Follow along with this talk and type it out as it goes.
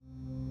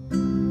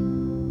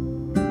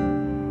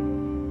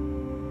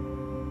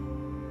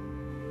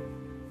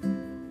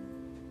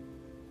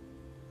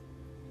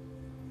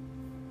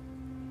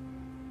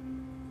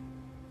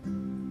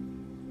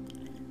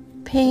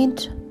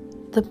Paint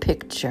the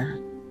picture.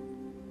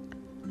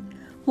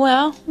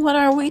 Well, what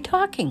are we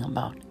talking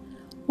about?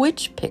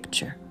 Which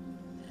picture?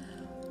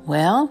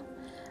 Well,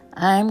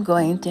 I'm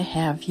going to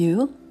have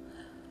you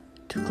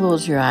to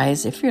close your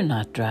eyes if you're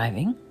not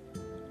driving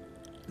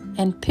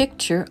and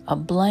picture a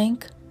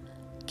blank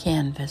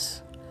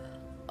canvas,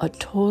 a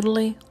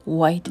totally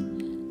white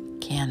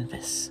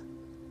canvas.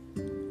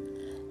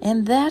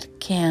 And that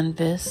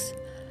canvas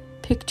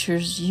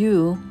pictures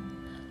you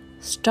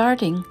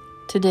starting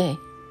today.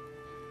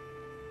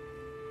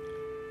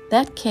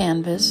 That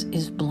canvas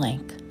is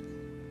blank.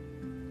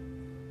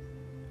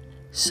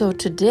 So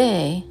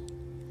today,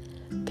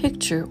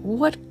 picture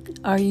what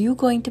are you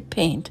going to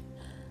paint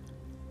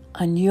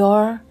on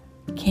your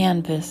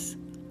canvas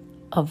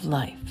of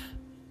life.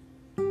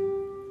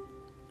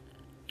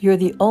 You're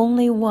the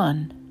only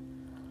one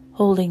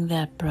holding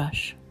that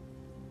brush.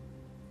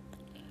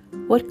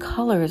 What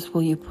colors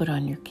will you put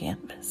on your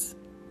canvas?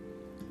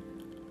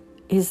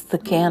 Is the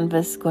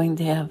canvas going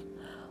to have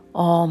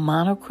all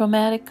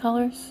monochromatic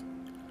colors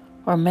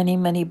or many,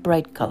 many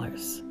bright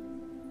colors?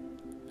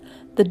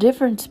 The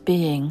difference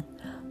being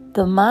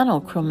the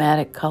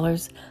monochromatic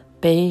colors,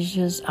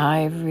 beiges,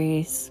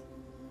 ivories,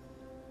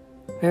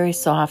 very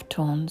soft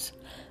tones,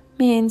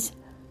 means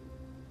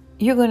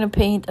you're going to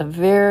paint a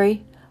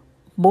very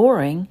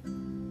boring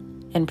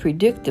and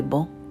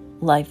predictable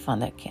life on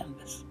that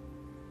canvas.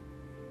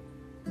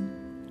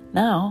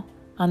 Now,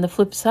 on the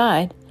flip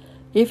side,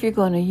 if you're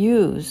going to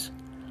use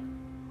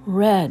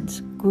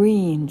reds,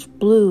 greens,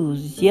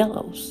 blues,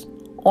 yellows,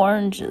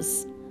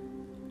 oranges,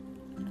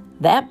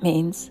 that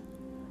means,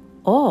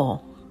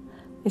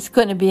 it's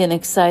going to be an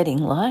exciting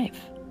life.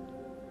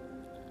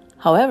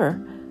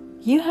 However,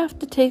 you have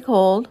to take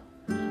hold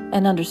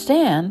and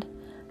understand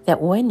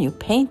that when you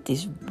paint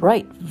these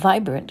bright,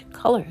 vibrant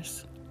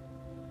colors,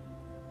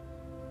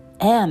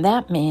 and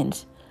that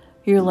means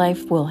your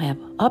life will have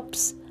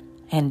ups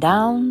and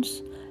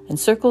downs and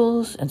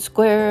circles and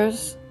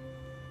squares.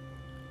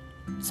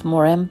 It's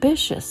more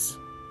ambitious.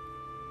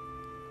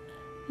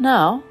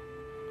 Now,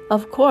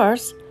 of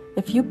course,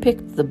 if you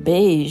pick the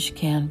beige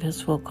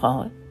canvas, we'll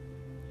call it,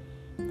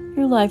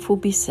 your life will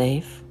be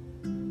safe.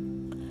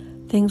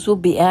 Things will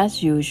be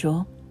as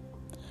usual.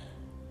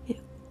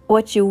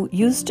 What you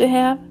used to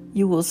have,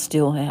 you will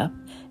still have,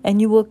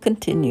 and you will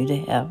continue to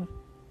have.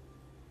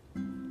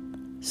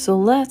 So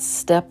let's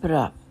step it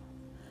up.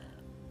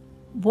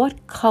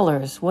 What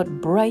colors,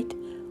 what bright,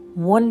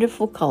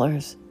 wonderful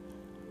colors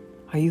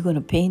are you going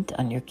to paint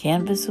on your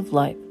canvas of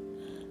life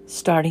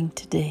starting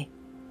today?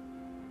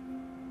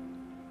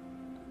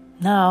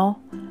 Now,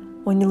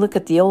 when you look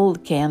at the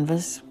old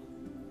canvas,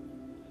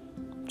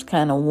 it's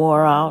kind of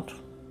wore out.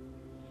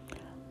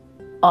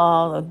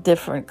 All the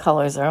different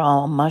colors are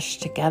all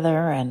mushed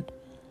together and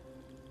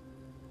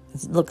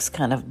it looks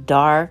kind of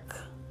dark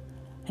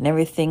and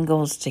everything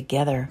goes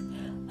together.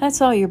 That's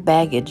all your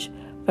baggage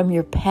from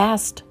your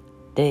past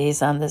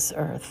days on this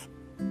earth.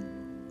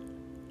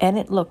 And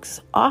it looks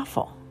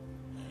awful.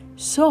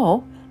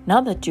 So,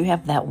 now that you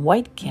have that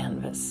white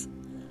canvas,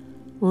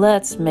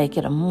 let's make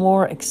it a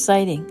more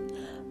exciting,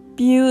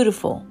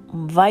 beautiful,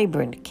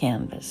 vibrant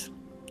canvas.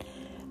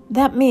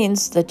 That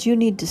means that you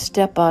need to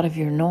step out of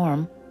your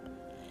norm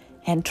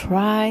and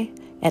try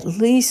at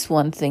least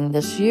one thing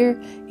this year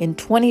in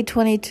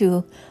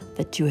 2022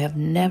 that you have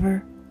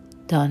never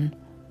done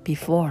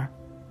before.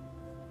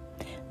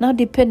 Now,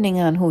 depending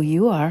on who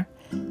you are,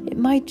 it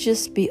might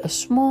just be a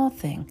small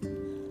thing.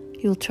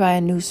 You'll try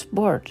a new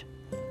sport,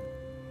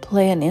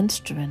 play an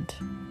instrument.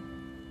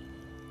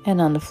 And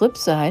on the flip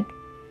side,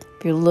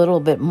 if you're a little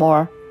bit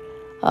more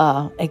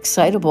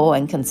excitable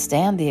and can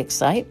stand the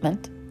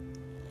excitement,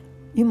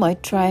 you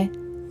might try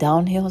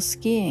downhill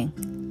skiing.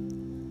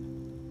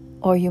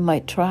 Or you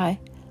might try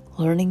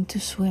learning to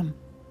swim.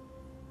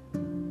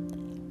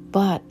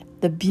 But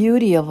the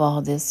beauty of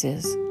all this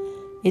is,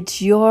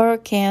 it's your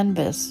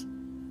canvas.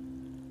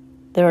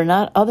 There are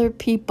not other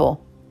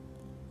people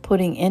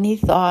putting any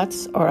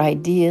thoughts or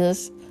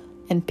ideas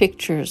and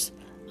pictures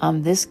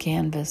on this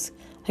canvas.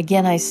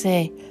 Again, I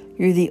say,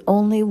 you're the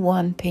only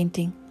one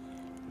painting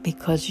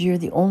because you're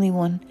the only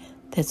one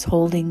that's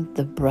holding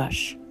the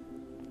brush.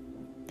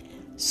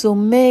 So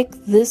make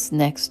this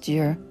next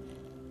year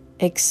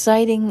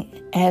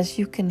exciting as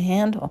you can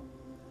handle,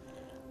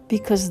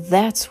 because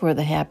that's where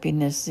the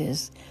happiness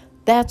is.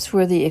 That's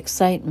where the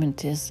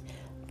excitement is.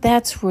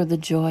 That's where the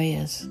joy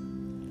is.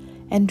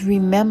 And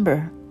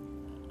remember,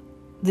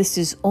 this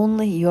is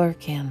only your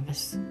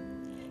canvas.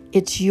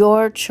 It's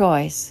your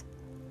choice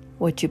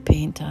what you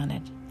paint on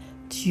it.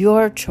 It's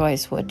your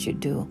choice what you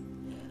do.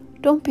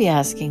 Don't be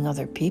asking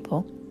other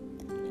people,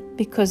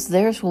 because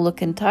theirs will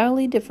look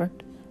entirely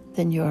different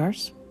than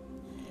yours.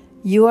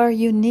 You are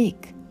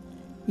unique.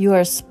 You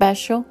are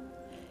special,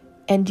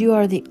 and you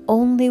are the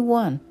only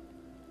one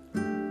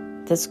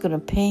that's going to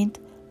paint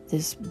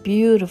this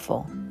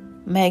beautiful,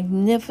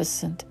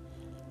 magnificent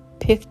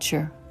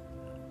picture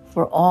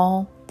for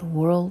all the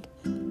world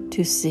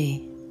to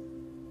see.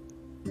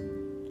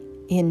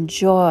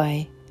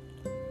 Enjoy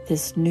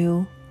this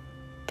new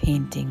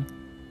painting.